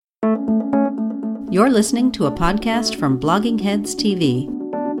You're listening to a podcast from Blogging Heads TV.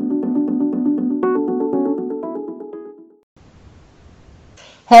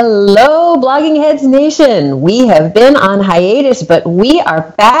 Hello, Blogging Heads Nation. We have been on hiatus, but we are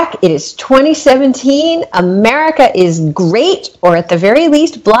back. It is 2017. America is great, or at the very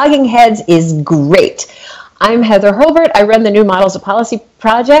least, Blogging Heads is great. I'm Heather Hurlburt. I run the New Models of Policy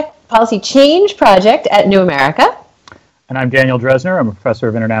Change Project at New America. And I'm Daniel Dresner. I'm a professor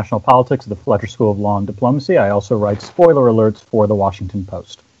of international politics at the Fletcher School of Law and Diplomacy. I also write spoiler alerts for the Washington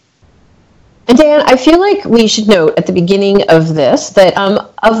Post. And Dan, I feel like we should note at the beginning of this that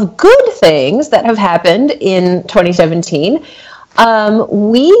of good things that have happened in 2017,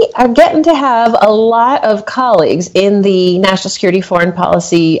 we are getting to have a lot of colleagues in the national security foreign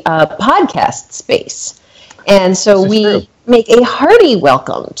policy podcast space. And so we make a hearty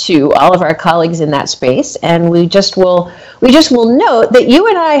welcome to all of our colleagues in that space, and we just will note that you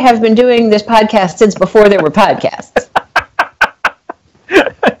and I have been doing this podcast since before there were podcasts.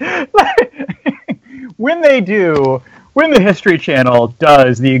 When the History Channel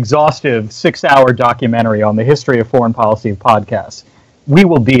does the exhaustive 6-hour documentary on the history of foreign policy of podcasts, we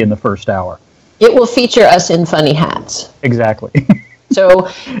will be in the first hour. It will feature us in funny hats. Exactly. So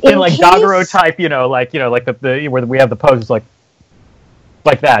in like Doggerel type, like the where we have the poses like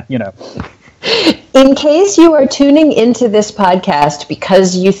that, In case you are tuning into this podcast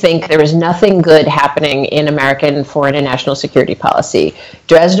because you think there is nothing good happening in American foreign and national security policy,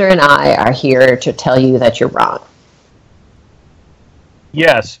 Dresner and I are here to tell you that you're wrong.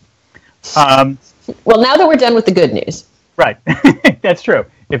 Yes. Well, now that we're done with the good news. Right. That's true.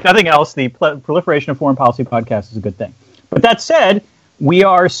 If nothing else, the proliferation of foreign policy podcasts is a good thing. But that said, we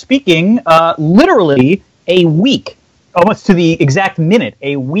are speaking literally a week, almost to the exact minute,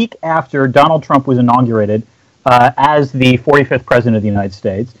 a week after Donald Trump was inaugurated as the 45th president of the United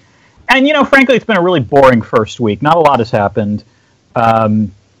States. And, frankly, it's been a really boring first week. Not a lot has happened.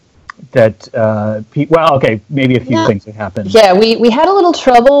 Maybe a few things have happened. Yeah, we had a little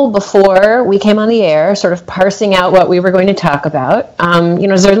trouble before we came on the air, sort of parsing out what we were going to talk about.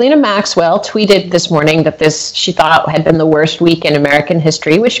 Zerlina Maxwell tweeted this morning that this she thought had been the worst week in American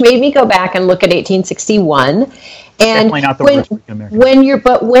history, which made me go back and look at 1861. And definitely not the worst week in American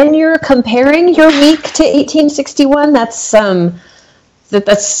history. when you're comparing your week to 1861, that's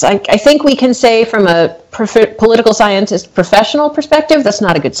I think we can say from a political scientist professional perspective, that's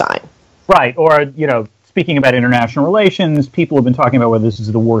not a good sign. Right. Or, speaking about international relations, people have been talking about whether this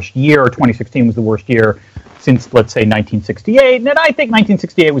is the worst year or 2016 was the worst year since, let's say, 1968. And I think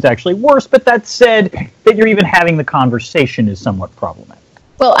 1968 was actually worse. But that said, that you're even having the conversation is somewhat problematic.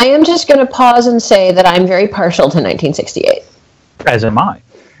 Well, I am just going to pause and say that I'm very partial to 1968. As am I.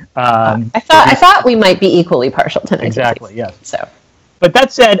 I thought we might be equally partial to 1968. Exactly, yes. So. But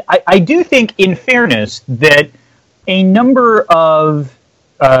that said, I do think, in fairness, that a number of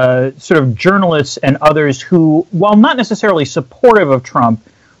sort of journalists and others who, while not necessarily supportive of Trump,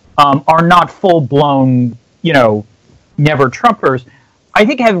 are not full-blown, never-Trumpers, I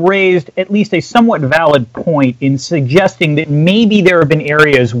think have raised at least a somewhat valid point in suggesting that maybe there have been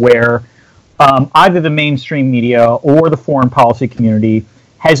areas where either the mainstream media or the foreign policy community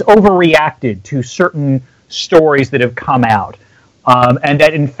has overreacted to certain stories that have come out. And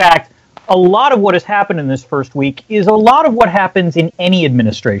that, in fact, a lot of what has happened in this first week is a lot of what happens in any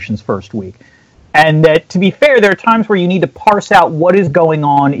administration's first week. And that, to be fair, there are times where you need to parse out what is going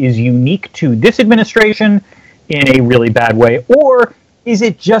on is unique to this administration in a really bad way, or is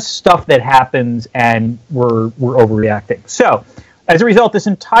it just stuff that happens and we're overreacting? So, as a result, this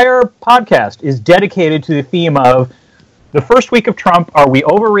entire podcast is dedicated to the theme of the first week of Trump, are we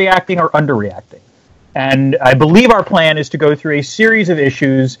overreacting or underreacting? And I believe our plan is to go through a series of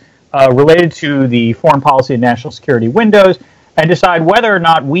issues related to the foreign policy and national security windows and decide whether or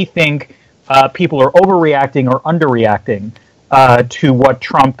not we think people are overreacting or underreacting to what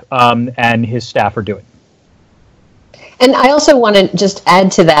Trump and his staff are doing. And I also want to just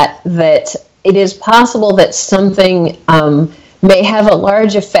add to that it is possible that something may have a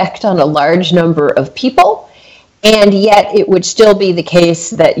large effect on a large number of people, and yet it would still be the case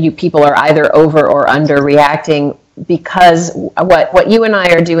that you people are either over or underreacting, because what you and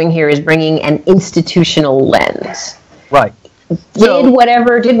I are doing here is bringing an institutional lens. Right. Did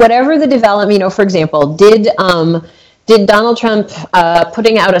whatever the development, for example, did Donald Trump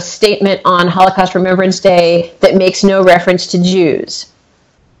putting out a statement on Holocaust Remembrance Day that makes no reference to Jews?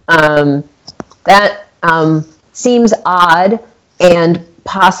 That seems odd and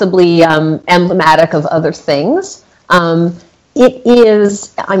possibly emblematic of other things. It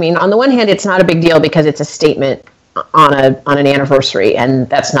is, on the one hand, it's not a big deal because it's a statement on an anniversary, and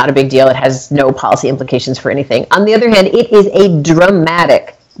that's not a big deal. It has no policy implications for anything. On the other hand, it is a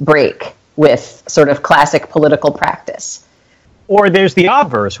dramatic break with sort of classic political practice. Or there's the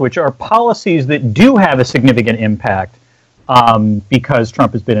obverse, which are policies that do have a significant impact because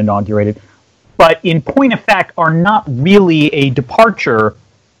Trump has been inaugurated, but in point of fact are not really a departure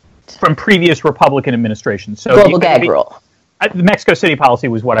from previous Republican administrations. So global gag rule. The Mexico City policy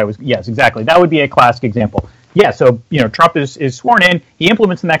was what I was, yes, exactly. That would be a classic example. Yeah, so, Trump is sworn in. He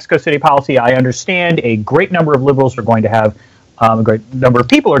implements the Mexico City policy. I understand a great number of liberals are going to have, a great number of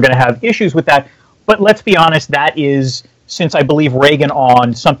people are going to have issues with that. But let's be honest, that is, since I believe Reagan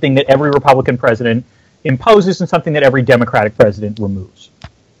on, something that every Republican president imposes and something that every Democratic president removes.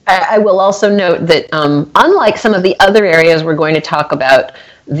 I will also note that unlike some of the other areas we're going to talk about,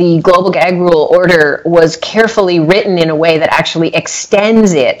 the global gag rule order was carefully written in a way that actually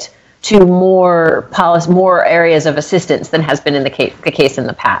extends it to more areas of assistance than has been in the case in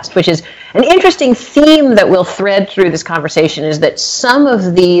the past, which is an interesting theme that we'll thread through this conversation, is that some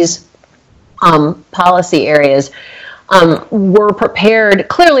of these policy areas were prepared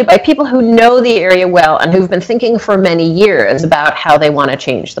clearly by people who know the area well and who've been thinking for many years about how they want to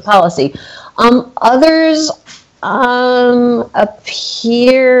change the policy. Others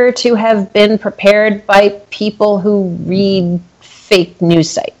appear to have been prepared by people who read fake news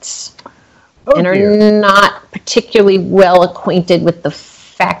sites and are not particularly well acquainted with the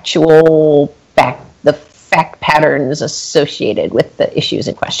fact patterns associated with the issues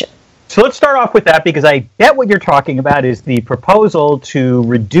in question. So let's start off with that, because I bet what you're talking about is the proposal to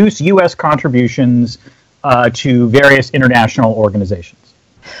reduce U.S. contributions to various international organizations.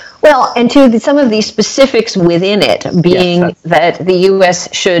 Well, and to some of the specifics within it, being that the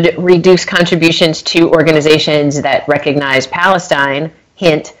U.S. should reduce contributions to organizations that recognize Palestine.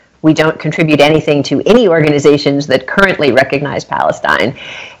 Hint, we don't contribute anything to any organizations that currently recognize Palestine.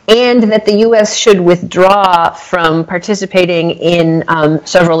 And that the U.S. should withdraw from participating in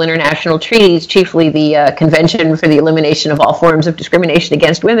several international treaties, chiefly the Convention for the Elimination of All Forms of Discrimination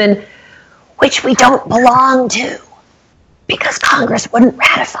Against Women, which we don't belong to, because Congress wouldn't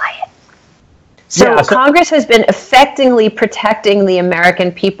ratify it. So Congress has been effectively protecting the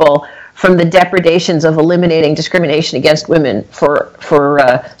American people from the depredations of eliminating discrimination against women for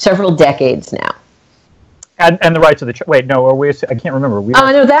several decades now. And the rights of the wait, no, or I can't remember.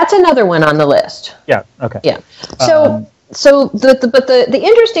 No, that's another one on the list. Yeah. Okay. Yeah. So the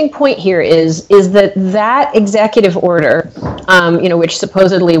interesting point here is that executive order, which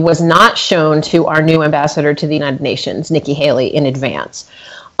supposedly was not shown to our new ambassador to the United Nations, Nikki Haley, in advance.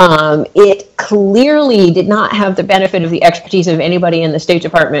 It clearly did not have the benefit of the expertise of anybody in the State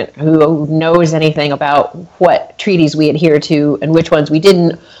Department who knows anything about what treaties we adhere to and which ones we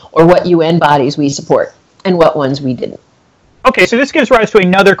didn't, or what UN bodies we support and what ones we didn't. Okay, so this gives rise to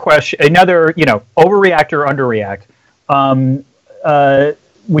another question, overreact or underreact,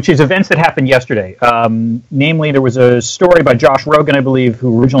 which is events that happened yesterday. Namely, there was a story by Josh Rogan, I believe,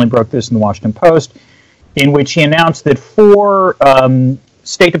 who originally broke this in the Washington Post, in which he announced that 4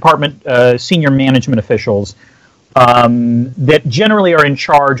 State Department senior management officials that generally are in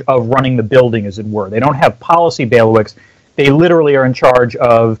charge of running the building, as it were. They don't have policy bailiwicks. They literally are in charge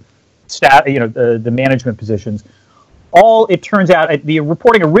of staff, the management positions. It turns out, the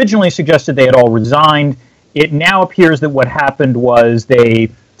reporting originally suggested they had all resigned. It now appears that what happened was they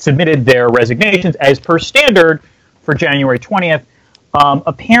submitted their resignations as per standard for January 20th.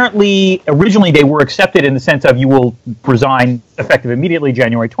 Apparently, originally they were accepted in the sense of you will resign effective immediately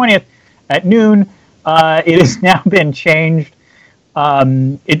January 20th at noon. It has now been changed.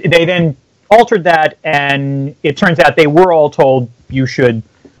 They then altered that, and it turns out they were all told you should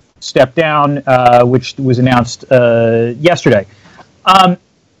step down, which was announced yesterday.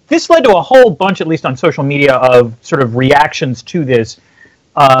 This led to a whole bunch, at least on social media, of sort of reactions to this,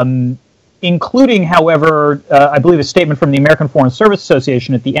 including, however, I believe a statement from the American Foreign Service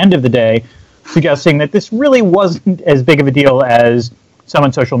Association at the end of the day suggesting that this really wasn't as big of a deal as some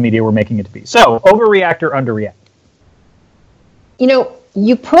on social media were making it to be. So, overreact or underreact?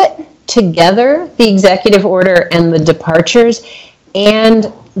 You put together the executive order and the departures and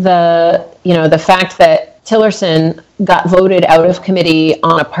the fact that Tillerson got voted out of committee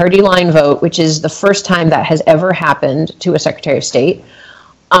on a party line vote, which is the first time that has ever happened to a Secretary of State.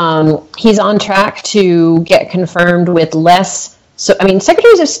 He's on track to get confirmed with less. So,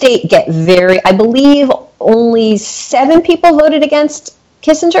 Secretaries of State get I believe only 7 people voted against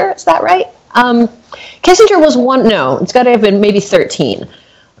Kissinger. Is that right? Kissinger was one. No, it's got to have been maybe 13.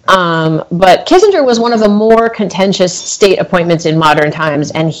 But Kissinger was one of the more contentious state appointments in modern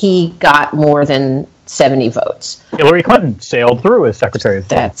times, and he got more than 70 votes. Hillary Clinton sailed through as Secretary of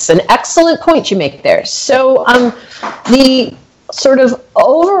State. That's an excellent point you make there. So the sort of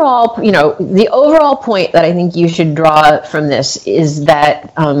overall, the overall point that I think you should draw from this is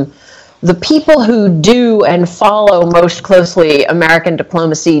that the people who do and follow most closely American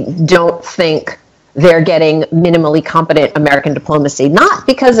diplomacy don't think they're getting minimally competent American diplomacy, not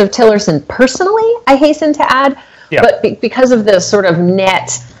because of Tillerson personally, I hasten to add, but because of the sort of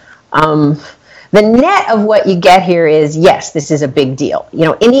net, the net of what you get here is, yes, this is a big deal.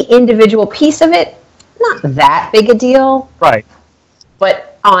 Any individual piece of it, not that big a deal. Right.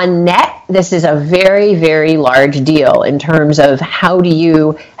 But on net, this is a very, very large deal in terms of how do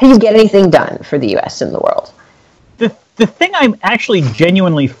you get anything done for the U.S. in the world. The thing I'm actually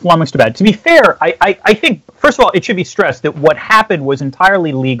genuinely flummoxed about, to be fair, I think, first of all, it should be stressed that what happened was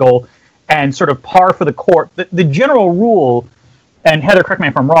entirely legal and sort of par for the court. The general rule, and Heather, correct me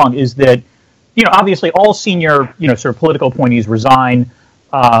if I'm wrong, is that, obviously all senior, sort of political appointees resign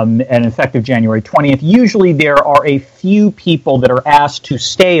and effective January 20th. Usually there are a few people that are asked to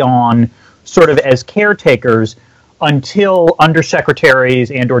stay on sort of as caretakers until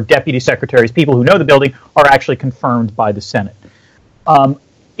undersecretaries and or deputy secretaries, people who know the building, are actually confirmed by the Senate.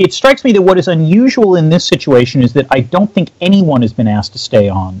 It strikes me that what is unusual in this situation is that I don't think anyone has been asked to stay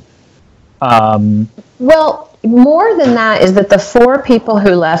on. Well, more than that is that the 4 people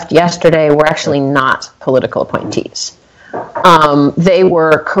who left yesterday were actually not political appointees. They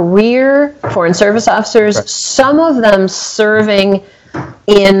were career Foreign Service officers, right. Some of them serving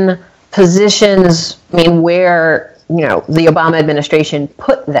in positions, where, the Obama administration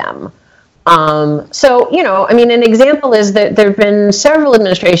put them. An example is that there have been several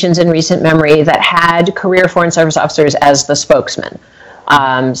administrations in recent memory that had career Foreign Service officers as the spokesman.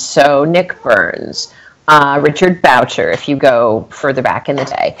 So Nick Burns, Richard Boucher, if you go further back in the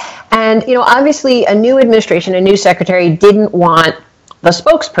day. And, obviously a new administration, a new secretary didn't want the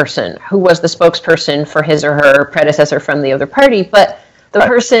spokesperson who was the spokesperson for his or her predecessor from the other party, but the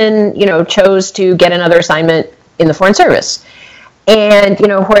person, chose to get another assignment in the Foreign Service. And,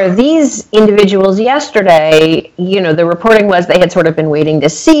 where these individuals yesterday, the reporting was they had sort of been waiting to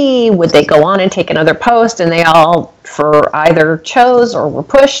see, would they go on and take another post, and they all for either chose or were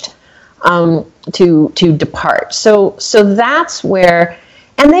pushed to depart. So that's where,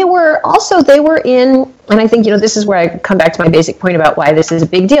 and they were in, and I think, this is where I come back to my basic point about why this is a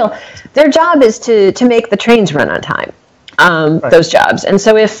big deal. Their job is to make the trains run on time, right. Those jobs. And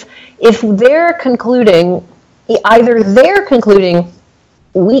so if they're concluding,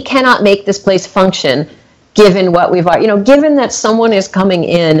 we cannot make this place function given what we've, given that someone is coming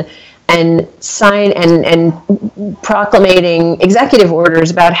in and sign and proclamating executive orders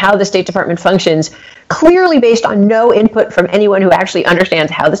about how the State Department functions, clearly based on no input from anyone who actually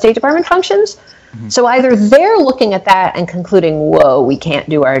understands how the State Department functions. Mm-hmm. So either they're looking at that and concluding, whoa, we can't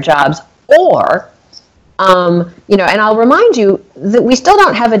do our jobs, or, and I'll remind you that we still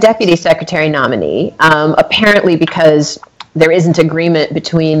don't have a deputy secretary nominee, apparently because there isn't agreement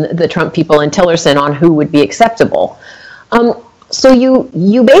between the Trump people and Tillerson on who would be acceptable. So you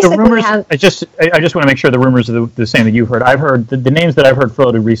basically rumors, have. I just want to make sure the rumors are the same that you've heard. I've heard the names that I've heard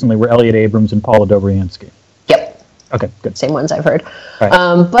floated recently were Elliot Abrams and Paula Dobriansky. Yep. Okay, good. Same ones I've heard. Right.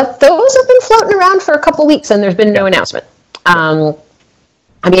 But those have been floating around for a couple weeks, and there's been no announcement.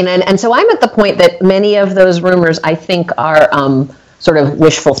 And so I'm at the point that many of those rumors I think are sort of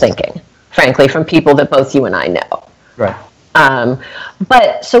wishful thinking, frankly, from people that both you and I know. Right.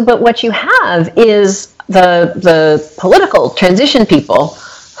 But what you have is the political transition people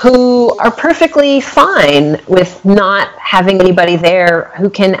who are perfectly fine with not having anybody there who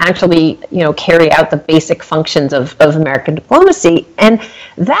can actually, carry out the basic functions of American diplomacy. And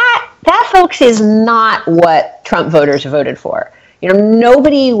that, folks, is not what Trump voters voted for.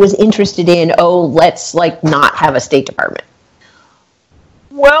 Nobody was interested in, let's not have a State Department.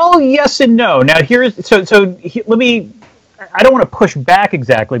 Well, yes and no. Now let me. I don't want to push back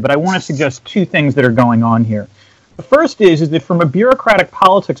exactly, but I want to suggest 2 things that are going on here. The first is that from a bureaucratic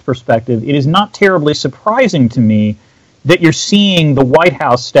politics perspective, it is not terribly surprising to me that you're seeing the White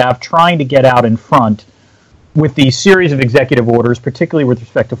House staff trying to get out in front with the series of executive orders, particularly with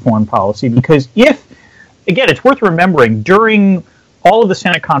respect to foreign policy, because again, it's worth remembering, during all of the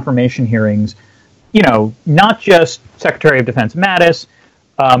Senate confirmation hearings, not just Secretary of Defense Mattis,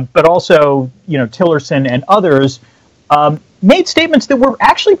 but also, Tillerson and others, made statements that were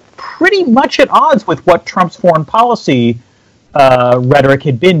actually pretty much at odds with what Trump's foreign policy rhetoric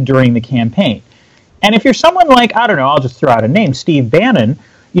had been during the campaign. And if you're someone like, I don't know, I'll just throw out a name, Steve Bannon,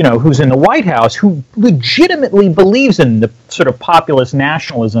 who's in the White House, who legitimately believes in the sort of populist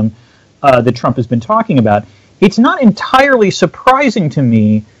nationalism that Trump has been talking about, it's not entirely surprising to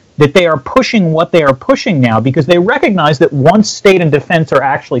me that they are pushing what they are pushing now, because they recognize that once state and defense are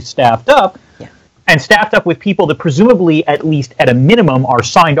actually staffed up, and staffed up with people that presumably, at least at a minimum, are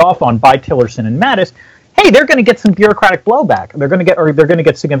signed off on by Tillerson and Mattis, hey, they're going to get some bureaucratic blowback. They're going to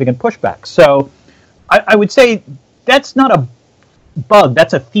get significant pushback. So I would say that's not a bug.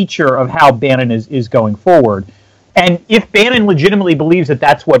 That's a feature of how Bannon is going forward. And if Bannon legitimately believes that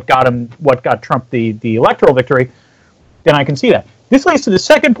that's what got Trump the electoral victory, then I can see that. This leads to the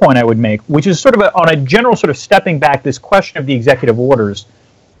second point I would make, which is sort of on a general sort of stepping back, this question of the executive orders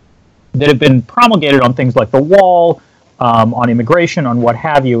that have been promulgated on things like the wall, on immigration, on what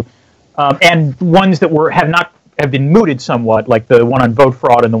have you, and ones that have been mooted somewhat, like the one on vote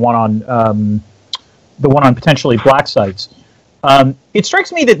fraud and the one on potentially black sites. It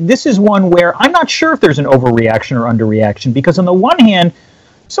strikes me that this is one where I'm not sure if there's an overreaction or underreaction, because on the one hand,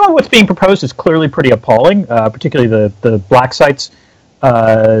 some of what's being proposed is clearly pretty appalling, particularly the black sites,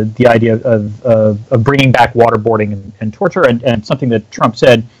 the idea of bringing back waterboarding and torture, and something that Trump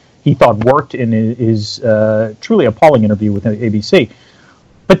said he thought worked in his truly appalling interview with ABC.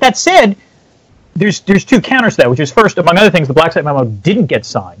 But that said, there's two counters to that, which is, first, among other things, the Black Site Memo didn't get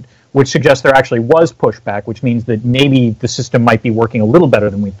signed, which suggests there actually was pushback, which means that maybe the system might be working a little better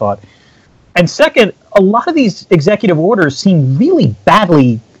than we thought. And second, a lot of these executive orders seem really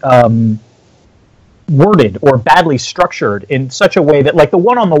badly worded or badly structured in such a way that, like the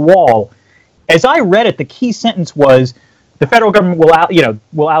one on the wall, as I read it, the key sentence was, the federal government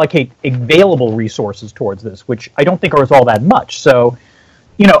will allocate available resources towards this, which I don't think is all that much. So,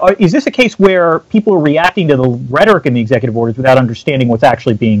 is this a case where people are reacting to the rhetoric in the executive orders without understanding what's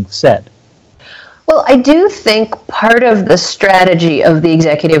actually being said? Well, I do think part of the strategy of the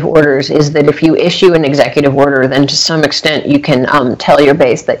executive orders is that if you issue an executive order, then to some extent you can tell your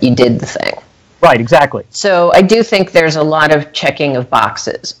base that you did the thing. Right, exactly. So I do think there's a lot of checking of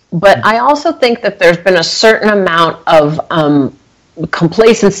boxes. But I also think that there's been a certain amount of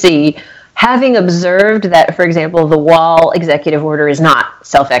complacency, having observed that, for example, the wall executive order is not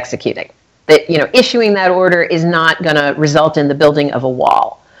self-executing. That, issuing that order is not going to result in the building of a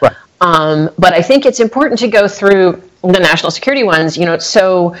wall. Right. But I think it's important to go through the national security ones,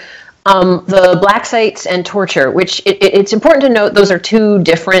 so the black sites and torture, which it's important to note those are two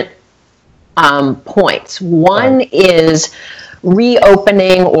different points. One is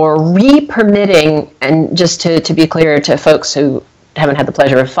reopening or re-permitting, and just to be clear to folks who haven't had the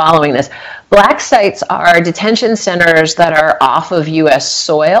pleasure of following this, black sites are detention centers that are off of U.S.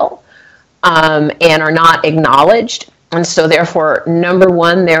 soil and are not acknowledged. And so therefore, number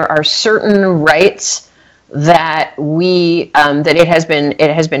one, there are certain rights that that it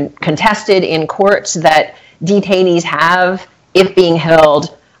has been contested in courts that detainees have if being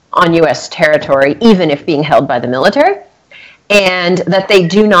held on U.S. territory, even if being held by the military, and that they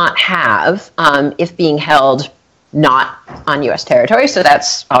do not have if being held not on U.S. territory. So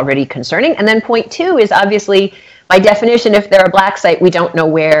that's already concerning. And then point two is, obviously, by definition, if they're a black site, we don't know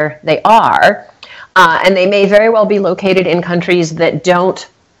where they are. And they may very well be located in countries that don't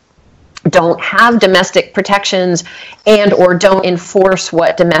have domestic protections and or don't enforce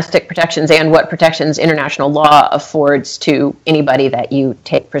what domestic protections and what protections international law affords to anybody that you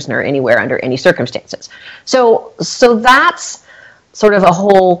take prisoner anywhere under any circumstances. So that's sort of a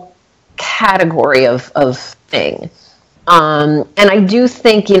whole category of thing. And I do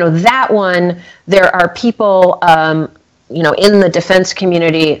think, that one, there are people, in the defense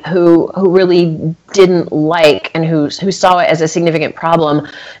community who really didn't like and who saw it as a significant problem,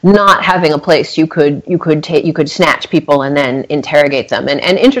 not having a place you could snatch people and then interrogate them.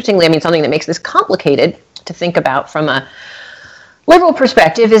 And interestingly, something that makes this complicated to think about from a liberal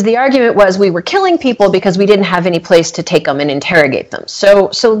perspective is the argument was we were killing people because we didn't have any place to take them and interrogate them. So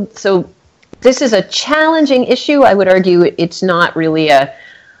this is a challenging issue. I would argue it's not really a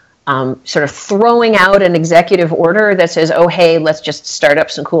sort of throwing out an executive order that says, oh, hey, let's just start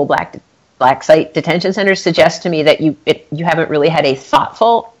up some cool black site detention centers, suggests to me that you haven't really had a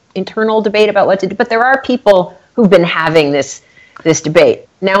thoughtful internal debate about what to do. But there are people who've been having this debate.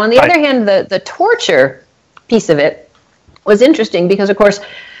 Now, on the other hand, the torture piece of it was interesting because, of course,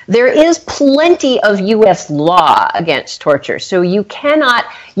 there is plenty of U.S. law against torture. So you cannot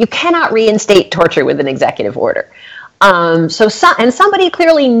reinstate torture with an executive order. And somebody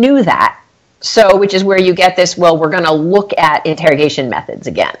clearly knew that. So, which is where you get this, well, we're going to look at interrogation methods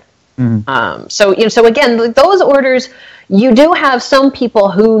again. Mm-hmm. So again, those orders, you do have some people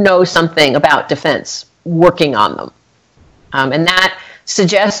who know something about defense working on them. And that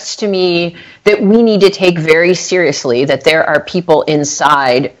suggests to me that we need to take very seriously that there are people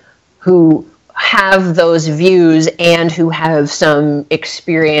inside who have those views and who have some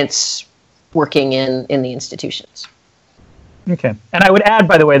experience working in the institutions. Okay. And I would add,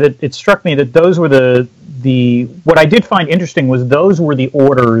 by the way, that it struck me that those were the what I did find interesting was those were the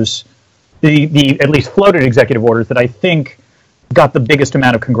orders, the at least floated executive orders that I think got the biggest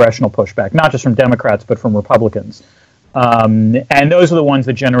amount of congressional pushback, not just from Democrats, but from Republicans. And those are the ones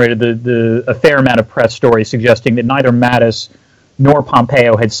that generated a fair amount of press stories suggesting that neither Mattis nor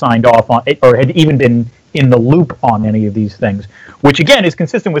Pompeo had signed off on it or had even been in the loop on any of these things, which again is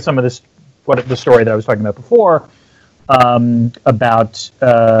consistent with some of this, the story that I was talking about before, about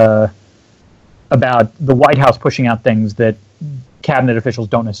the White House pushing out things that cabinet officials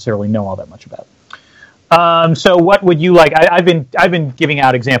don't necessarily know all that much about. So what would you like? I've been giving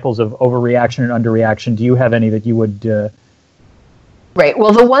out examples of overreaction and underreaction. Do you have any that you would? Right.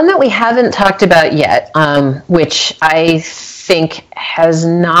 Well, the one that we haven't talked about yet, which I think has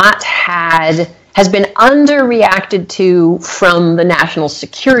been underreacted to from the national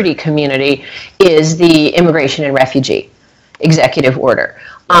security community, is the immigration and refugee executive order.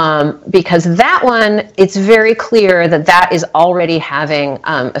 Because that one, it's very clear that is already having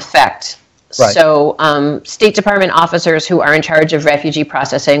effect. Right. So State Department officers who are in charge of refugee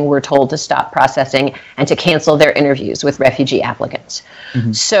processing were told to stop processing and to cancel their interviews with refugee applicants.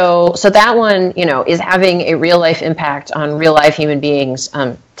 Mm-hmm. So that one, is having a real life impact on real life human beings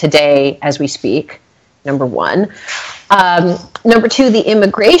today as we speak, number one. Number two, the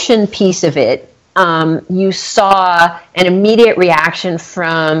immigration piece of it, you saw an immediate reaction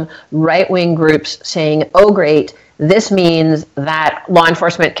from right-wing groups saying, oh, great, this means that law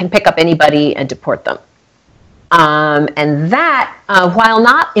enforcement can pick up anybody and deport them. And that, while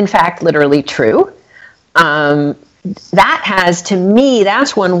not in fact literally true, that has, to me,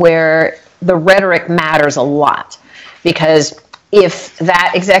 that's one where the rhetoric matters a lot. Because if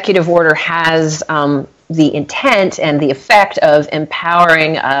that executive order has the intent and the effect of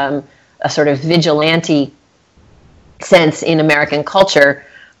empowering a sort of vigilante sense in American culture,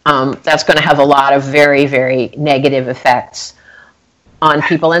 that's going to have a lot of very, very negative effects on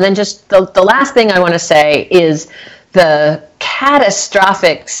people. And then just the last thing I want to say is the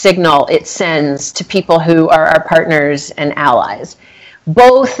catastrophic signal it sends to people who are our partners and allies,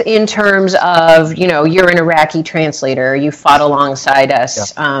 both in terms of, you're an Iraqi translator, you fought alongside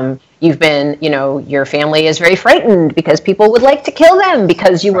us, yeah. You've been, your family is very frightened because people would like to kill them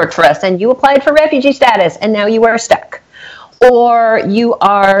because you worked for us and you applied for refugee status and now you are stuck. Or you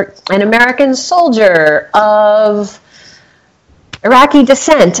are an American soldier of Iraqi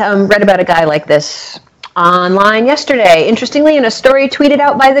descent. Read about a guy like this online yesterday, interestingly, in a story tweeted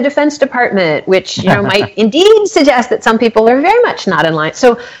out by the Defense Department, which might indeed suggest that some people are very much not in line.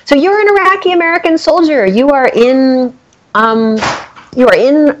 So you're an Iraqi American soldier. You are in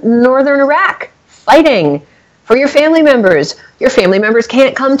northern Iraq fighting for your family members. Your family members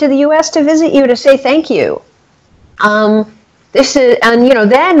can't come to the U.S. to visit you to say thank you. This is, and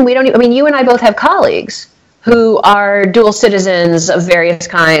then we don't. You and I both have colleagues who are dual citizens of various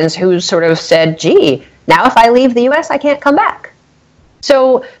kinds who sort of said, "Gee, now if I leave the U.S., I can't come back."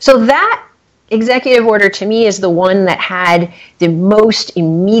 So that executive order to me is the one that had the most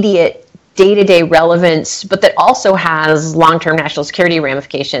immediate day-to-day relevance, but that also has long-term national security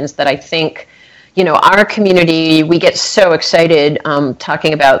ramifications that I think, our community, we get so excited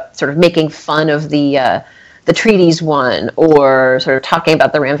talking about sort of making fun of the treaties one, or sort of talking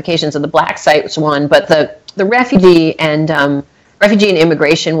about the ramifications of the black sites one, but the refugee and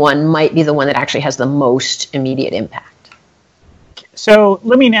immigration one might be the one that actually has the most immediate impact. So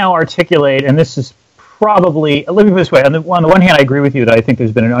let me now articulate, and this is probably, let me put it this way, on the one hand I agree with you that I think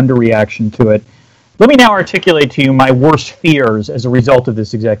there's been an underreaction to it. Let me now articulate to you my worst fears as a result of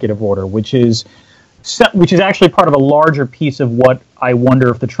this executive order, which is actually part of a larger piece of what I wonder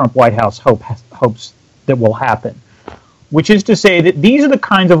if the Trump White House hopes that will happen, which is to say that these are the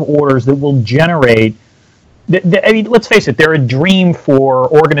kinds of orders that will generate, let's face it, they're a dream for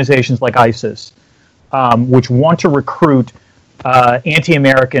organizations like ISIS, which want to recruit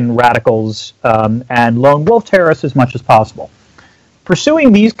anti-American radicals and lone wolf terrorists as much as possible.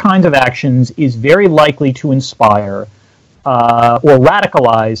 Pursuing these kinds of actions is very likely to inspire or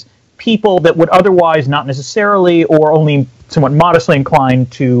radicalize people that would otherwise not necessarily or only somewhat modestly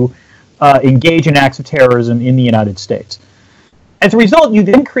inclined to engage in acts of terrorism in the United States. As a result, you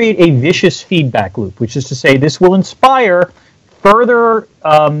then create a vicious feedback loop, which is to say this will inspire further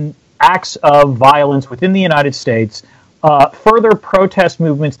acts of violence within the United States, further protest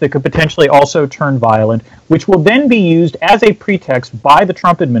movements that could potentially also turn violent, which will then be used as a pretext by the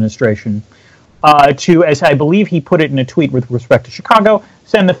Trump administration to, as I believe he put it in a tweet with respect to Chicago,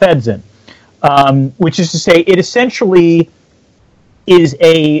 send the feds in, which is to say it essentially is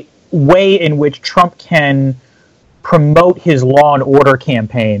a way in which Trump can promote his law and order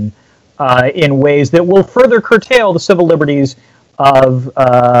campaign in ways that will further curtail the civil liberties of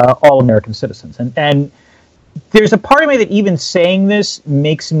all American citizens. And there's a part of me that even saying this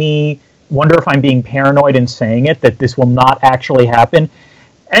makes me wonder if I'm being paranoid in saying it, that this will not actually happen.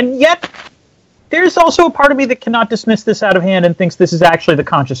 And yet, there's also a part of me that cannot dismiss this out of hand and thinks this is actually the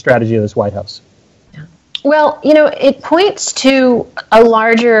conscious strategy of this White House. Well, it points to a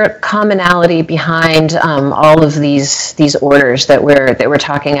larger commonality behind all of these orders that we're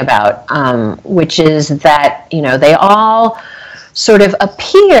talking about, which is that they all sort of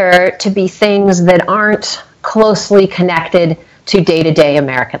appear to be things that aren't closely connected to day-to-day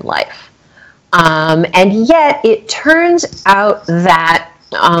American life, and yet it turns out that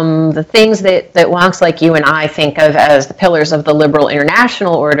the things that wonks like you and I think of as the pillars of the liberal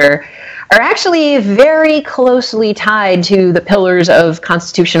international order are actually very closely tied to the pillars of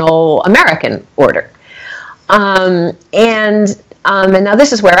constitutional American order. And now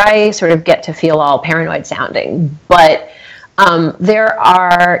this is where I sort of get to feel all paranoid sounding, but there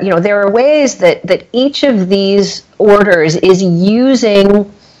are ways that each of these orders is using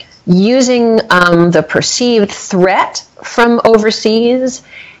the perceived threat from overseas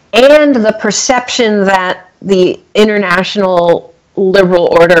and the perception that the international liberal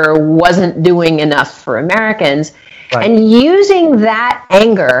order wasn't doing enough for Americans, right, and using that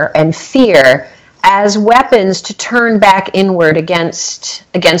anger and fear as weapons to turn back inward against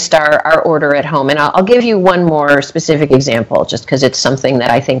our order at home. And I'll give you one more specific example, just because it's something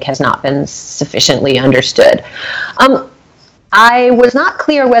that I think has not been sufficiently understood. I was not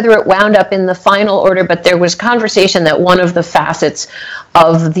clear whether it wound up in the final order, but there was conversation that one of the facets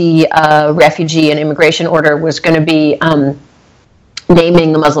of the refugee and immigration order was going to be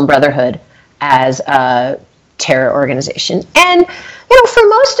naming the Muslim Brotherhood as a terror organization. And, for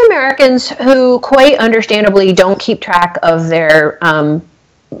most Americans who quite understandably don't keep track of their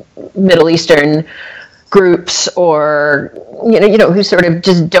Middle Eastern groups, or, who sort of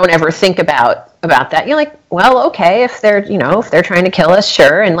just don't ever think about that, you're like, well, okay, if they're trying to kill us,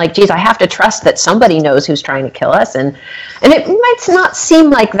 sure. And like, geez, I have to trust that somebody knows who's trying to kill us. And it might not seem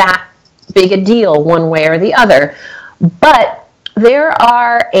like that big a deal one way or the other, but there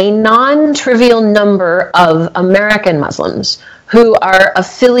are a non-trivial number of American Muslims who are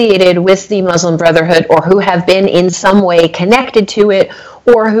affiliated with the Muslim Brotherhood, or who have been in some way connected to it,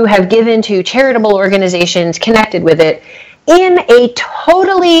 or who have given to charitable organizations connected with it in a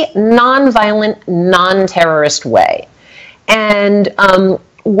totally non-violent, non-terrorist way. And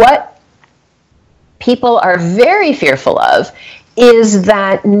what people are very fearful of is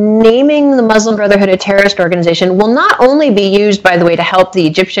that naming the Muslim Brotherhood a terrorist organization will not only be used, by the way, to help the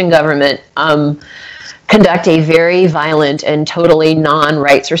Egyptian government conduct a very violent and totally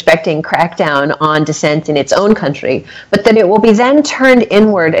non-rights respecting crackdown on dissent in its own country, but that it will be then turned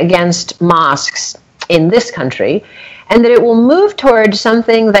inward against mosques in this country, and that it will move toward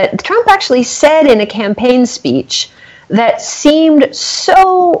something that Trump actually said in a campaign speech that seemed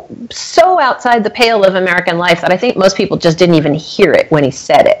so outside the pale of American life that I think most people just didn't even hear it when he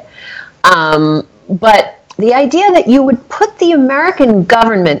said it. But the idea that you would put the American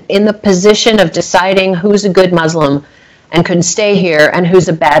government in the position of deciding who's a good Muslim and could stay here and who's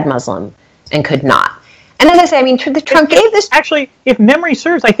a bad Muslim and could not. And as I say, I mean, Trump gave this... Actually, if memory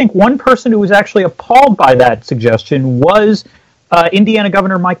serves, I think one person who was actually appalled by that suggestion was Indiana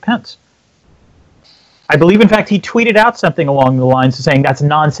Governor Mike Pence. I believe, in fact, he tweeted out something along the lines of saying, that's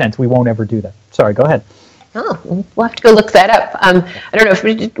nonsense, we won't ever do that. Sorry, go ahead. Oh, we'll have to go look that up. I don't know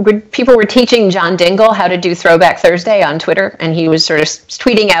if people were teaching John Dingell how to do Throwback Thursday on Twitter, and he was sort of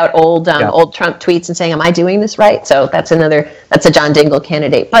tweeting out old Trump tweets and saying, am I doing this right? So that's a John Dingell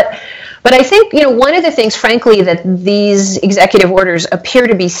candidate. But I think, one of the things, frankly, that these executive orders appear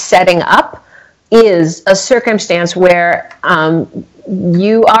to be setting up is a circumstance where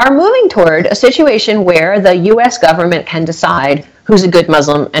you are moving toward a situation where the U.S. government can decide who's a good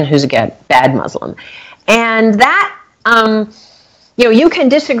Muslim and who's a bad Muslim. And that, you can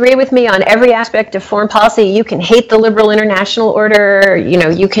disagree with me on every aspect of foreign policy. You can hate the liberal international order.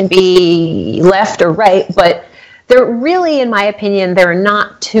 You can be left or right. But there really, in my opinion, there are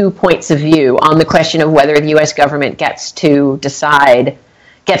not two points of view on the question of whether the U.S. government gets to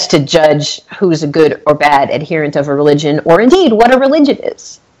judge who's a good or bad adherent of a religion, or indeed what a religion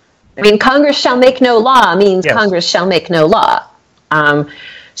is. I mean, Congress shall make no law means yes. Congress shall make no law.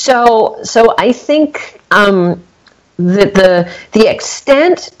 So I think that the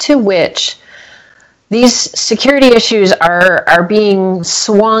extent to which these security issues are being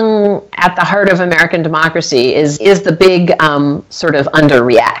swung at the heart of American democracy is the big sort of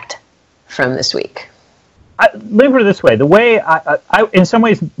underreact from this week. Let me put it this way. The way I in some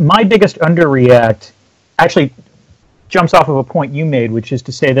ways, my biggest underreact actually jumps off of a point you made, which is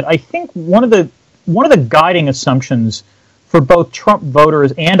to say that I think one of the guiding assumptions for both Trump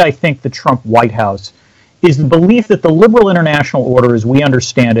voters and I think the Trump White House is the belief that the liberal international order, as we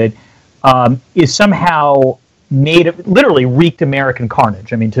understand it, is somehow literally wreaked American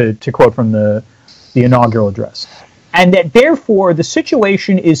carnage. I mean, to quote from the inaugural address. And that therefore the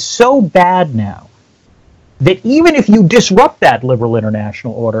situation is so bad now that even if you disrupt that liberal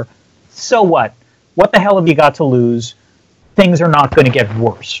international order, so what? What the hell have you got to lose? Things are not going to get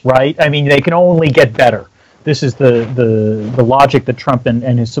worse, right? I mean, they can only get better. This is the logic that Trump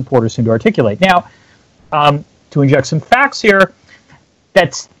and his supporters seem to articulate. Now, to inject some facts here,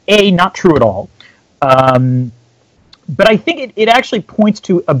 that's not true at all. But I think it actually points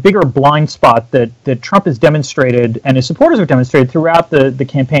to a bigger blind spot that Trump has demonstrated and his supporters have demonstrated throughout the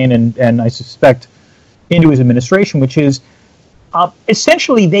campaign and I suspect into his administration, which is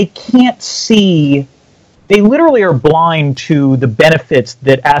essentially they can't see, they literally are blind to the benefits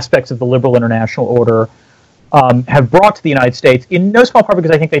that aspects of the liberal international order have brought to the United States, in no small part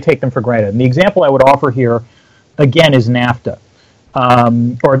because I think they take them for granted. And the example I would offer here, again, is NAFTA.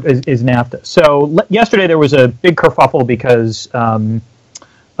 Is NAFTA. So yesterday there was a big kerfuffle because the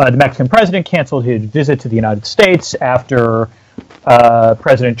Mexican president canceled his visit to the United States after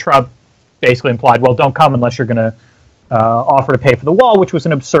President Trump basically implied, well, don't come unless you're going to offer to pay for the wall, which was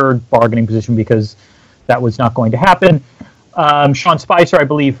an absurd bargaining position because that was not going to happen. Sean Spicer, I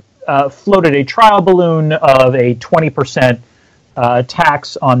believe, floated a trial balloon of a 20%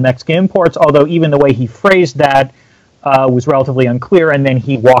 tax on Mexican imports, although even the way he phrased that was relatively unclear, and then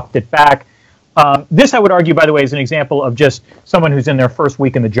he walked it back. This, I would argue, by the way, is an example of just someone who's in their first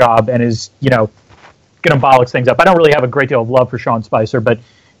week in the job and is, going to bollocks things up. I don't really have a great deal of love for Sean Spicer, but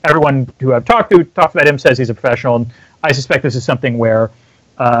everyone who I've talked about him says he's a professional, and I suspect this is something where,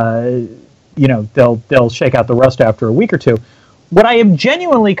 they'll shake out the rust after a week or two. What I am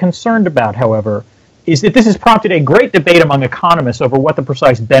genuinely concerned about, however, is that this has prompted a great debate among economists over what the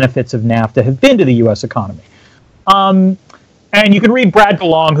precise benefits of NAFTA have been to the U.S. economy. And you can read Brad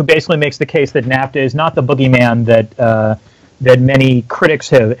DeLong, who basically makes the case that NAFTA is not the boogeyman that many critics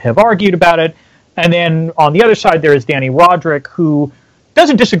have argued about it. And then on the other side, there is Danny Roderick, who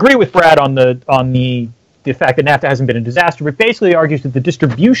doesn't disagree with Brad on the fact that NAFTA hasn't been a disaster, but basically argues that the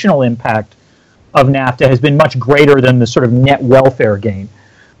distributional impact of NAFTA has been much greater than the sort of net welfare gain.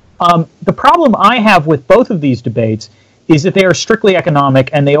 The problem I have with both of these debates is that they are strictly economic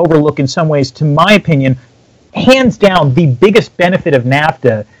and they overlook, in some ways, to my opinion, hands down, the biggest benefit of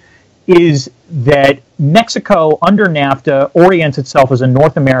NAFTA is that Mexico, under NAFTA, orients itself as a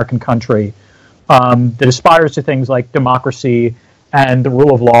North American country that aspires to things like democracy and the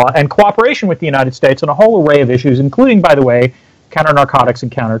rule of law and cooperation with the United States on a whole array of issues, including, by the way, counter-narcotics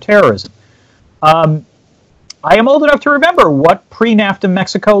and counter-terrorism. I am old enough to remember what pre-NAFTA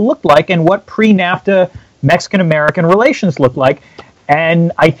Mexico looked like and what pre-NAFTA Mexican-American relations looked like.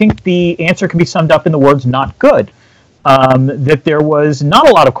 And I think the answer can be summed up in the words "not good." That there was not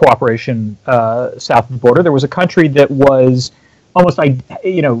a lot of cooperation south of the border. There was a country that was almost,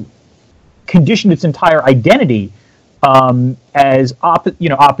 conditioned its entire identity as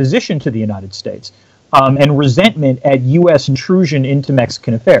opposition to the United States and resentment at U.S. intrusion into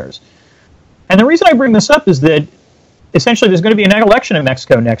Mexican affairs. And the reason I bring this up is that essentially there's going to be an election in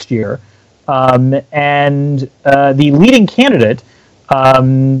Mexico next year, and the leading candidate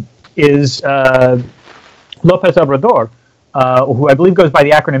is López Obrador, who I believe goes by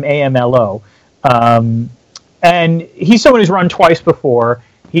the acronym AMLO. And he's someone who's run twice before.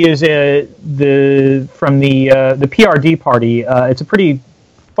 He is from the PRD party. It's a pretty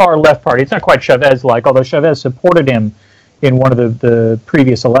far left party. It's not quite Chavez-like, although Chavez supported him in one of the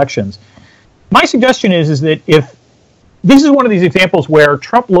previous elections. My suggestion is that if this is one of these examples where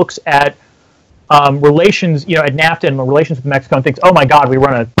Trump looks at relations, at NAFTA and relations with Mexico and thinks, oh my God, we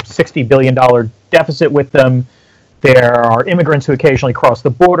run a $60 billion deficit with them. There are immigrants who occasionally cross the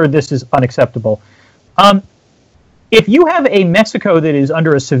border. This is unacceptable. If you have a Mexico that is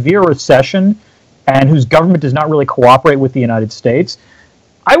under a severe recession and whose government does not really cooperate with the United States,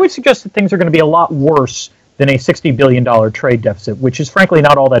 I would suggest that things are going to be a lot worse than a $60 billion trade deficit, which is frankly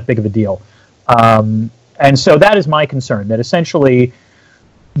not all that big of a deal. And so that is my concern, that essentially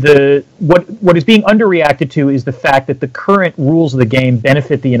what is being underreacted to is the fact that the current rules of the game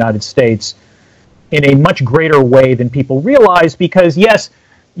benefit the United States in a much greater way than people realize, because yes,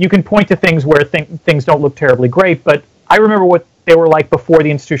 you can point to things where things don't look terribly great, but I remember what they were like before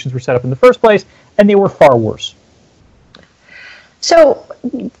the institutions were set up in the first place, and they were far worse. So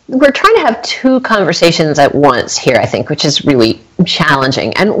we're trying to have two conversations at once here, I think, which is really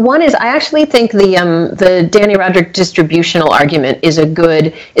challenging. And one is, I actually think the Danny Roderick distributional argument is a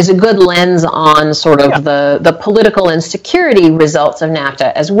good lens on sort of the political and security results of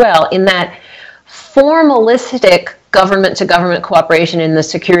NAFTA as well, in that formalistic government-to-government cooperation in the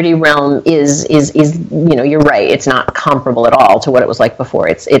security realm is you're right, it's not comparable at all to what it was like before.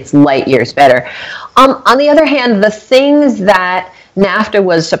 It's light years better. On the other hand, the things that NAFTA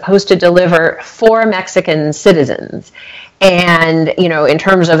was supposed to deliver for Mexican citizens, and in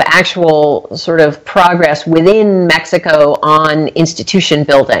terms of actual sort of progress within Mexico on institution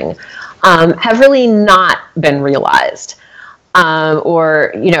building, have really not been realized,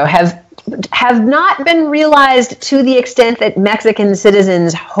 or have not been realized to the extent that Mexican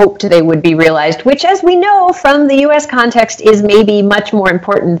citizens hoped they would be realized, which, as we know from the U.S. context, is maybe much more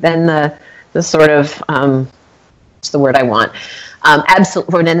important than the sort of, what's the word I want,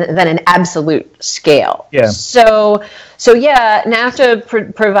 than an absolute scale. Yeah. So yeah,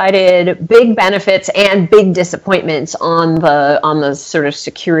 NAFTA provided big benefits and big disappointments on the sort of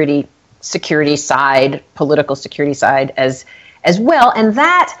security side, political security side as well, and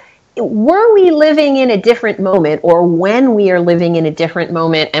that. Were we living in a different moment, or when we are living in a different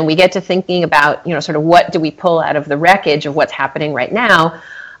moment, and we get to thinking about, sort of what do we pull out of the wreckage of what's happening right now,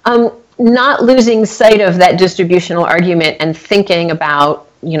 not losing sight of that distributional argument and thinking about,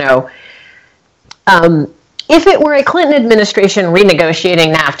 if it were a Clinton administration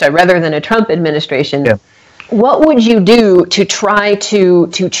renegotiating NAFTA rather than a Trump administration, what would you do to try to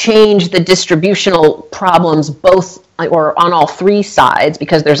change the distributional problems both or on all three sides,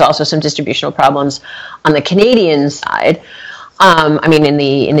 because there's also some distributional problems on the Canadian side, in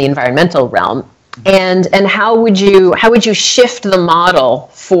the environmental realm, and how would you shift the model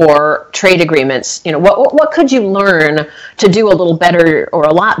for trade agreements? What could you learn to do a little better or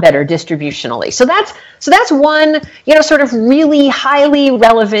a lot better distributionally? So that's one sort of really highly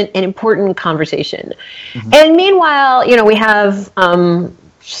relevant and important conversation. Mm-hmm. And meanwhile, we have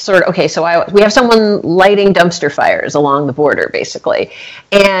we have someone lighting dumpster fires along the border, basically.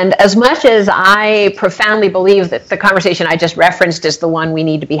 And as much as I profoundly believe that the conversation I just referenced is the one we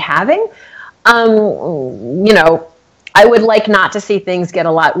need to be having, I would like not to see things get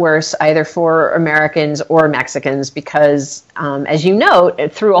a lot worse either for Americans or Mexicans, because, as you note,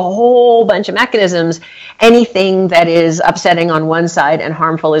 through a whole bunch of mechanisms, anything that is upsetting on one side and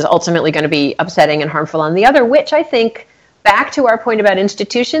harmful is ultimately going to be upsetting and harmful on the other, which I think, back to our point about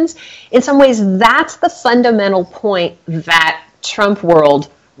institutions, in some ways that's the fundamental point that Trump world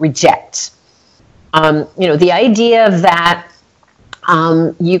rejects. The idea that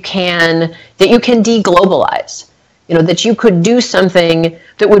you can deglobalize, that you could do something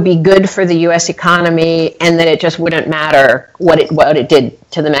that would be good for the U.S. economy, and that it just wouldn't matter what it did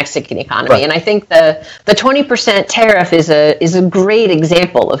to the Mexican economy. Right. And I think the 20% tariff is a great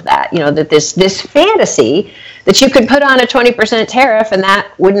example of that. That this fantasy that you could put on a 20% tariff and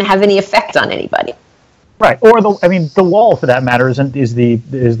that wouldn't have any effect on anybody. Right. Or the wall, for that matter, is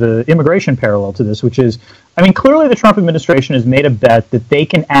the immigration parallel to this, which is, clearly the Trump administration has made a bet that they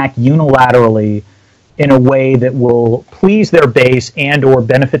can act unilaterally in a way that will please their base and or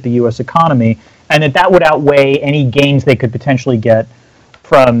benefit the U.S. economy, and that would outweigh any gains they could potentially get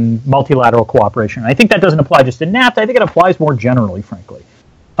from multilateral cooperation. I think that doesn't apply just to NAFTA. I think it applies more generally, frankly.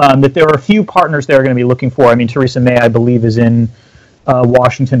 That there are a few partners they're going to be looking for. Theresa May, I believe, is in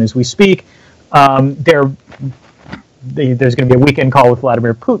Washington as we speak. There's going to be a weekend call with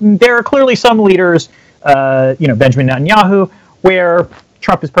Vladimir Putin. There are clearly some leaders, Benjamin Netanyahu, where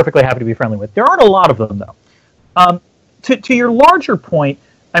Trump is perfectly happy to be friendly with. There aren't a lot of them, though. To your larger point,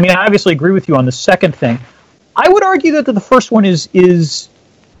 I obviously agree with you on the second thing. I would argue that the first one is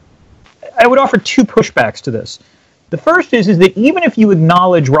I would offer two pushbacks to this. The first is that even if you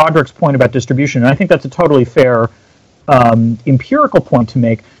acknowledge Roderick's point about distribution, and I think that's a totally fair empirical point to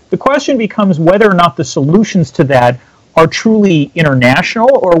make, the question becomes whether or not the solutions to that are truly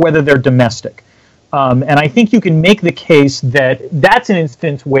international or whether they're domestic. And I think you can make the case that that's an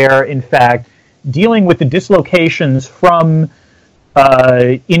instance where, in fact, dealing with the dislocations from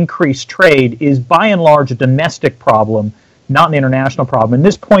increased trade is by and large a domestic problem, not an international problem. And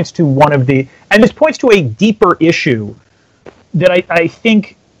this points to a deeper issue that I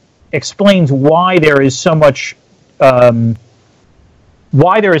think explains why there is so much, why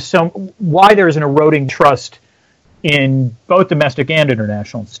there is an eroding trust in both domestic and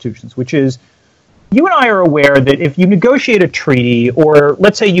international institutions, which is you and I are aware that if you negotiate a treaty, or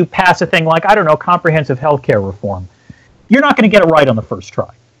let's say you pass a thing like, I don't know, comprehensive health care reform, you're not going to get it right on the first try.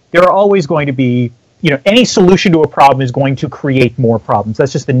 There are always going to be, any solution to a problem is going to create more problems.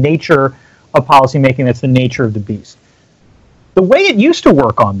 That's just the nature of policymaking. That's the nature of the beast. The way it used to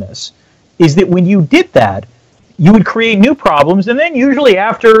work on this is that when you did that, you would create new problems, and then usually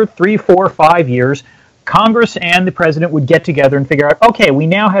after 3, 4, 5 years, Congress and the president would get together and figure out, okay, we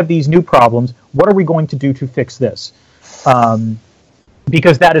now have these new problems. What are we going to do to fix this?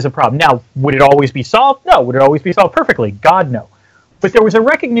 Because that is a problem. Now, would it always be solved? No. Would it always be solved perfectly? God, no. But there was a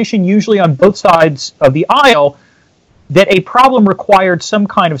recognition, usually on both sides of the aisle, that a problem required some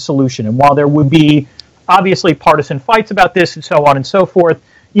kind of solution. And while there would be obviously partisan fights about this and so on and so forth,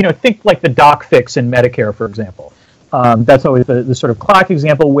 think like the doc fix in Medicare, for example. That's always the sort of classic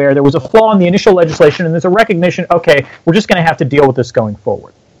example where there was a flaw in the initial legislation and there's a recognition, okay, we're just going to have to deal with this going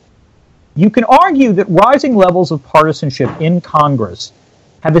forward. You can argue that rising levels of partisanship in Congress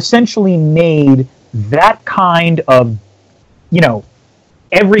have essentially made that kind of,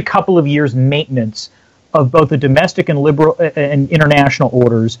 every couple of years maintenance of both the domestic and liberal and international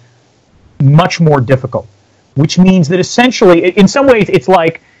orders much more difficult, which means that essentially, in some ways, it's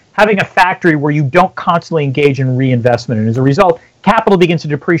like having a factory where you don't constantly engage in reinvestment, and as a result, capital begins to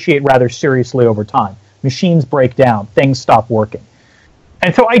depreciate rather seriously over time. Machines break down, things stop working.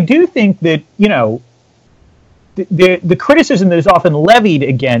 And so I do think that, the criticism that is often levied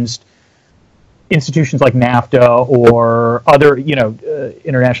against institutions like NAFTA or other,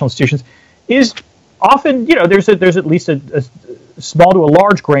 international institutions is often, there's at least a small to a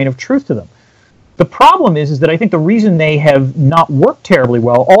large grain of truth to them. The problem is that I think the reason they have not worked terribly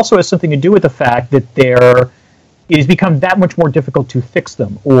well also has something to do with the fact that it has become that much more difficult to fix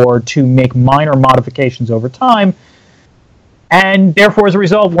them or to make minor modifications over time. And therefore, as a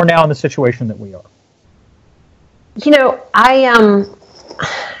result, we're now in the situation that we are.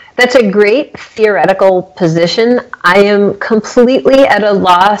 That's a great theoretical position. I am completely at a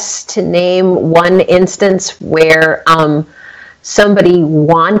loss to name one instance where somebody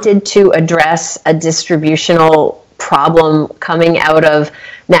wanted to address a distributional problem coming out of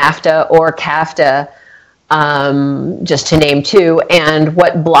NAFTA or CAFTA, just to name two, and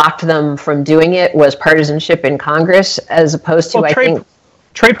what blocked them from doing it was partisanship in Congress, as opposed to,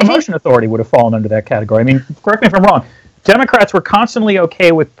 Trade Promotion Authority would have fallen under that category. I mean, correct me if I'm wrong, Democrats were constantly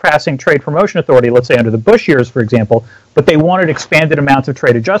okay with passing Trade Promotion Authority, let's say under the Bush years, for example, but they wanted expanded amounts of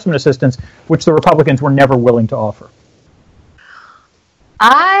trade adjustment assistance, which the Republicans were never willing to offer.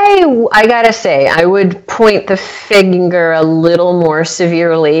 I gotta say, I would point the finger a little more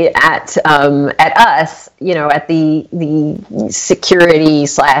severely at us, at the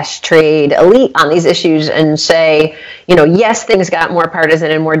security/trade elite on these issues, and say, yes, things got more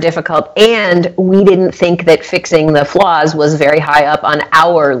partisan and more difficult, and we didn't think that fixing the flaws was very high up on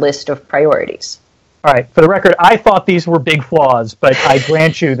our list of priorities. All right. For the record, I thought these were big flaws, but I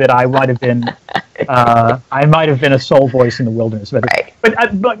grant you that I might have been a sole voice in the wilderness. Right.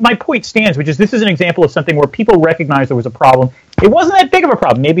 But my point stands, which is this is an example of something where people recognized there was a problem. It wasn't that big of a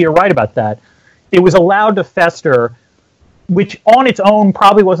problem. Maybe you're right about that. It was allowed to fester, which on its own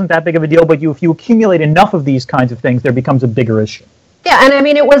probably wasn't that big of a deal. But if you accumulate enough of these kinds of things, there becomes a bigger issue. Yeah, and I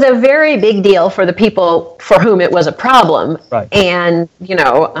mean, it was a very big deal for the people for whom it was a problem. Right. And,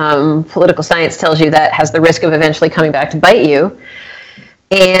 political science tells you that has the risk of eventually coming back to bite you.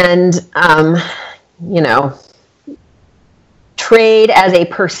 And, trade as a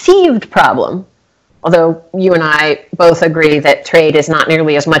perceived problem, although you and I both agree that trade is not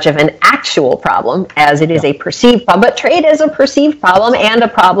nearly as much of an actual problem as it is a perceived problem. But trade is a perceived problem, and a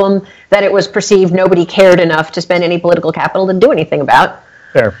problem that it was perceived nobody cared enough to spend any political capital to do anything about.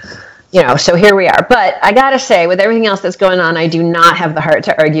 Fair. So here we are. But I gotta say, with everything else that's going on, I do not have the heart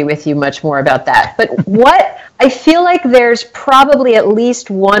to argue with you much more about that. But I feel like there's probably at least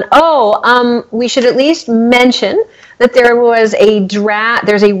one. We should at least mention that there was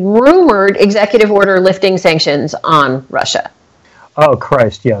there's a rumored executive order lifting sanctions on Russia. Oh,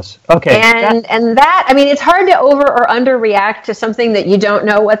 Christ, yes. Okay. And that, I mean, it's hard to over or underreact to something that you don't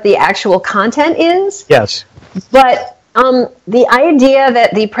know what the actual content is. Yes. But the idea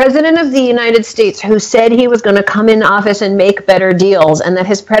that the President of the United States, who said he was going to come in office and make better deals, and that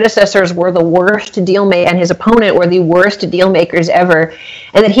his predecessors were the worst deal maker, and his opponent were the worst deal makers ever,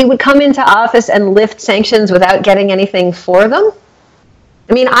 and that he would come into office and lift sanctions without getting anything for them.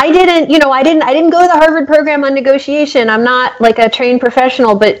 I mean, I didn't go to the Harvard program on negotiation. I'm not like a trained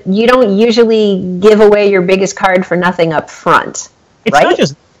professional, but you don't usually give away your biggest card for nothing up front. It's right? not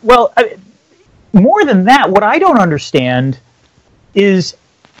just, more than that, what I don't understand is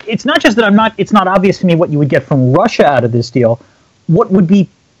it's not just that it's not obvious to me what you would get from Russia out of this deal. What would be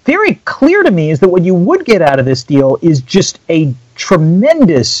very clear to me is that what you would get out of this deal is just a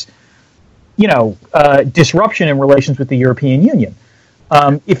tremendous, disruption in relations with the European Union.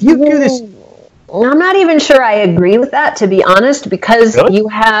 If you do this... I'm not even sure I agree with that, to be honest, because Really?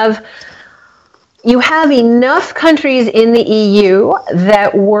 you have enough countries in the EU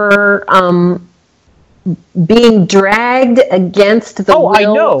that were being dragged against the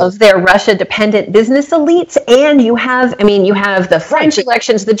will of their Russia-dependent business elites, and you have the French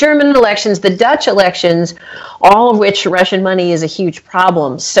elections, the German elections, the Dutch elections, all of which Russian money is a huge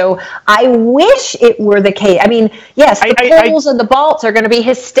problem. So I wish it were the case. I mean, yes, the Poles and the Balts are going to be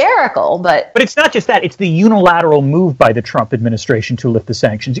hysterical, but it's not just that; it's the unilateral move by the Trump administration to lift the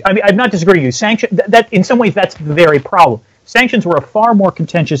sanctions. I mean, I'm not disagreeing with you. That in some ways, that's the very problem. Sanctions were a far more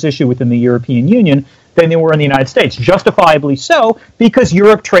contentious issue within the European Union than they were in the United States, justifiably so, because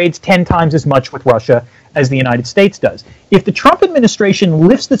Europe trades 10 times as much with Russia as the United States does. If the Trump administration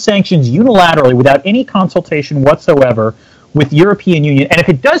lifts the sanctions unilaterally without any consultation whatsoever with the European Union, and if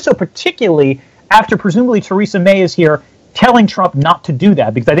it does so particularly after presumably Theresa May is here telling Trump not to do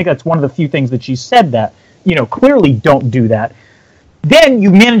that, because I think that's one of the few things that she said that, clearly don't do that, then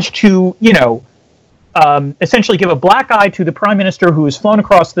you manage to, essentially give a black eye to the prime minister who has flown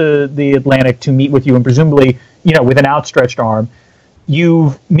across the Atlantic to meet with you, and presumably, with an outstretched arm.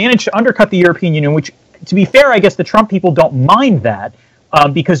 You've managed to undercut the European Union, which, to be fair, I guess the Trump people don't mind that,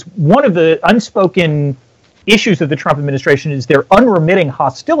 because one of the unspoken issues of the Trump administration is their unremitting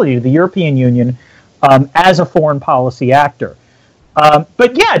hostility to the European Union as a foreign policy actor.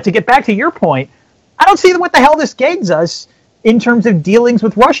 But yeah, to get back to your point, I don't see what the hell this gains us in terms of dealings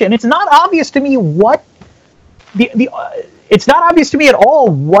with Russia, and it's not obvious to me what it's not obvious to me at all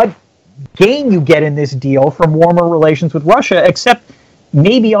what gain you get in this deal from warmer relations with Russia, except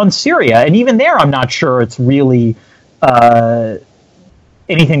maybe on Syria, and even there, I'm not sure it's really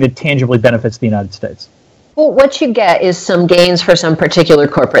anything that tangibly benefits the United States. Well, what you get is some gains for some particular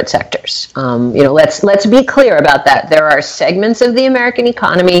corporate sectors. Let's be clear about that. There are segments of the American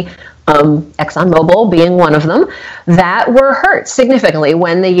economy, ExxonMobil being one of them, that were hurt significantly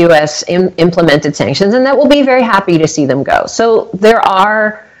when the U.S. implemented sanctions, and that we'll be very happy to see them go. So there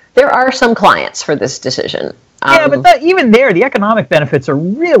are some clients for this decision. Yeah, but even there, the economic benefits are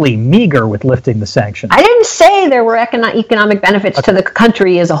really meager with lifting the sanctions. I didn't say there were economic benefits to the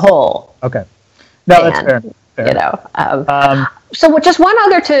country as a whole. Okay. No, that's fair. So just one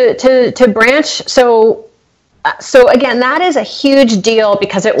other to branch. So again, that is a huge deal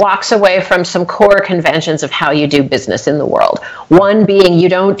because it walks away from some core conventions of how you do business in the world. One being you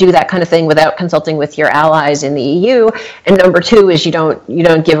don't do that kind of thing without consulting with your allies in the EU, and number two is you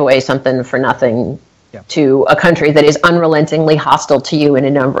don't give away something for nothing to a country that is unrelentingly hostile to you in a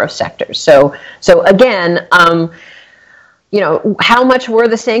number of sectors. So again, how much were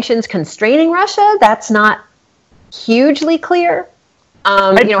the sanctions constraining Russia? That's not hugely clear.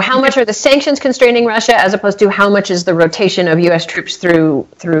 How much are the sanctions constraining Russia as opposed to how much is the rotation of U.S. troops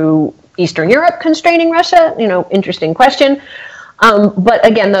through Eastern Europe constraining Russia? Interesting question. But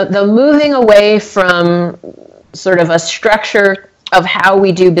again, the moving away from sort of a structure of how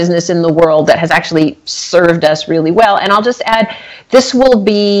we do business in the world that has actually served us really well. And I'll just add, this will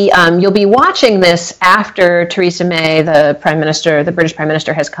be, you'll be watching this after Theresa May, the British Prime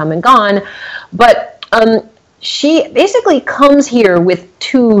Minister, has come and gone. But she basically comes here with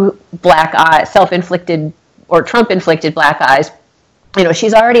two black eyes, self-inflicted or Trump-inflicted black eyes.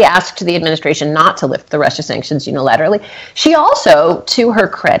 She's already asked the administration not to lift the Russia sanctions unilaterally. She also, to her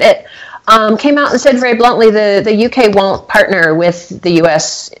credit, came out and said very bluntly the UK won't partner with the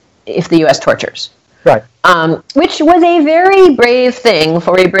US if the US tortures. Right. Which was a very brave thing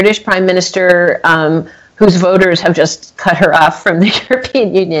for a British Prime Minister whose voters have just cut her off from the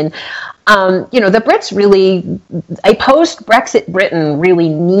European Union. The Brits really, a post-Brexit Britain really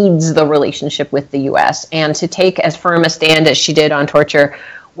needs the relationship with the US, and to take as firm a stand as she did on torture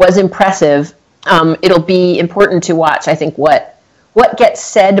was impressive. It'll be important to watch, I think, what gets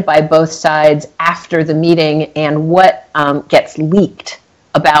said by both sides after the meeting and what gets leaked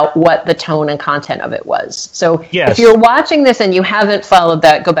about what the tone and content of it was. So If you're watching this and you haven't followed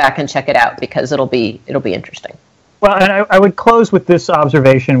that, go back and check it out because it'll be interesting. Well, and I would close with this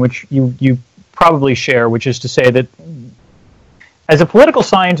observation, which you probably share, which is to say that as a political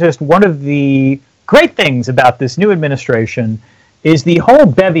scientist, one of the great things about this new administration is the whole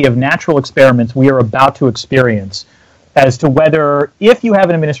bevy of natural experiments we are about to experience as to whether, if you have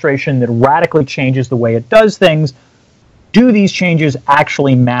an administration that radically changes the way it does things, do these changes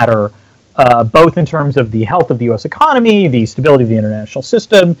actually matter both in terms of the health of the U.S. economy, the stability of the international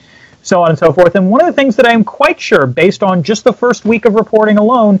system, so on and so forth. And one of the things that I'm quite sure, based on just the first week of reporting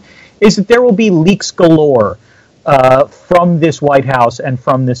alone, is that there will be leaks galore from this White House and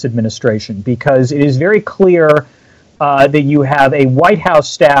from this administration, because it is very clear that you have a White House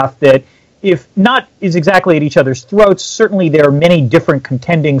staff that, if not is exactly at each other's throats, certainly there are many different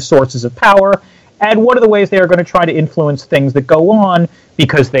contending sources of power. And one of the ways they are going to try to influence things that go on,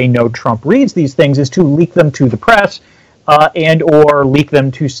 because they know Trump reads these things, is to leak them to the press and or leak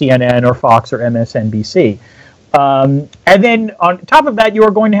them to CNN or Fox or MSNBC. And then on top of that, you are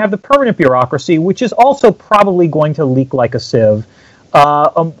going to have the permanent bureaucracy, which is also probably going to leak like a sieve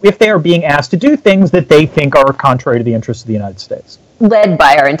if they are being asked to do things that they think are contrary to the interests of the United States. Led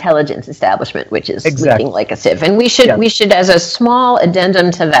by our intelligence establishment, which is leaking like a sieve. And we should, as a small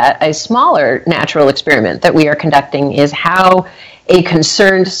addendum to that, a smaller natural experiment that we are conducting is how a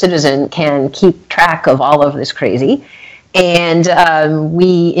concerned citizen can keep track of all of this crazy. And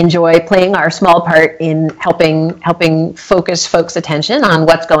we enjoy playing our small part in helping focus folks' attention on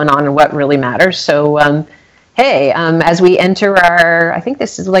what's going on and what really matters. So, as we enter I think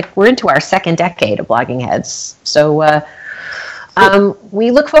this is we're into our second decade of Blogging Heads. So,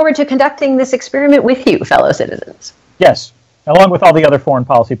 we look forward to conducting this experiment with you, fellow citizens. Yes, along with all the other foreign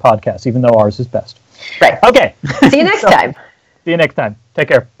policy podcasts, even though ours is best. Right. Okay. See you next time. See you next time. Take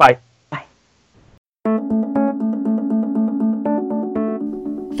care. Bye. Bye.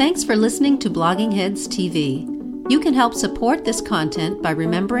 Thanks for listening to Blogging Heads TV. You can help support this content by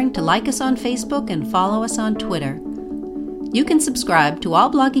remembering to like us on Facebook and follow us on Twitter. You can subscribe to all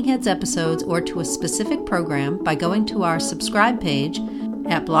Blogging Heads episodes or to a specific program by going to our subscribe page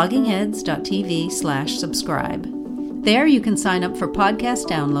at bloggingheads.tv/subscribe. There you can sign up for podcast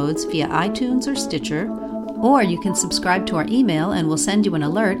downloads via iTunes or Stitcher, or you can subscribe to our email and we'll send you an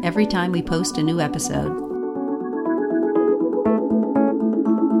alert every time we post a new episode.